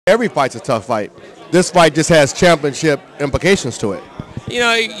Every fight's a tough fight. This fight just has championship implications to it. You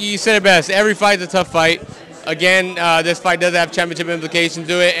know, you said it best. Every fight's a tough fight. Again, this fight does have championship implications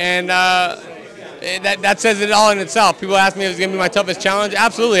to it, and that says it all in itself. People ask me if it's going to be my toughest challenge.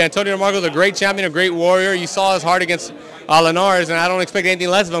 Absolutely. Antonio DeMarco is a great champion, a great warrior. You saw his heart against Linares, and I don't expect anything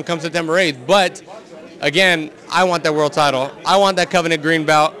less of him come September 8th. But, again, I want that world title. I want that coveted green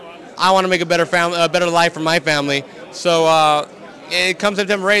belt. I want to make a better life for my family. So it comes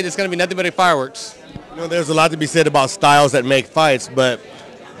September 8th, it's going to be nothing but fireworks. You know, there's a lot to be said about styles that make fights, but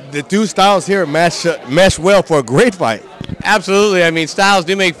the two styles here mesh well for a great fight. Absolutely. I mean, styles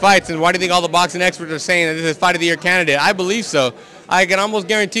do make fights, and why do you think all the boxing experts are saying that this is Fight of the Year candidate? I believe so. I can almost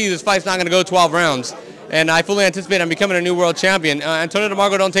guarantee you this fight's not going to go 12 rounds, and I fully anticipate I'm becoming a new world champion. Antonio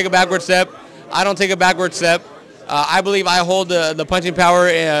DeMarco don't take a backward step. I don't take a backward step. I believe I hold the punching power.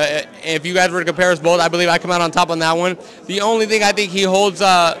 If you guys were to compare us both, I believe I come out on top on that one. The only thing I think he holds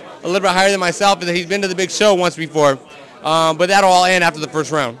a little bit higher than myself is that he's been to the big show once before. But that'll all end after the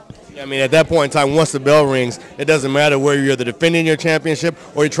first round. I mean, at that point in time, once the bell rings, it doesn't matter whether you're defending your championship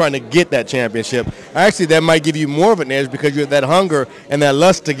or you're trying to get that championship. Actually, that might give you more of an edge because you have that hunger and that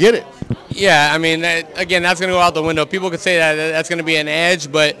lust to get it. Yeah, I mean, again, that's going to go out the window. People could say that that's going to be an edge,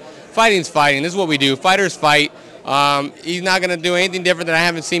 but fighting's fighting. This is what we do. Fighters fight. He's not going to do anything different that I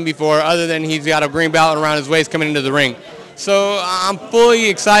haven't seen before other than he's got a green belt around his waist coming into the ring. So I'm fully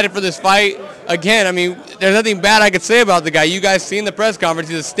excited for this fight. Again, I mean, there's nothing bad I could say about the guy. You guys seen the press conference.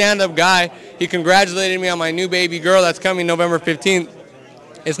 He's a stand-up guy. He congratulated me on my new baby girl that's coming November 15th.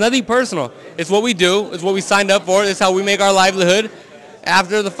 It's nothing personal. It's what we do. It's what we signed up for. It's how we make our livelihood.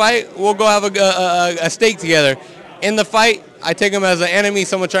 After the fight, we'll go have a steak together. In the fight, I take him as an enemy,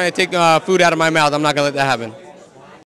 someone trying to take food out of my mouth. I'm not going to let that happen.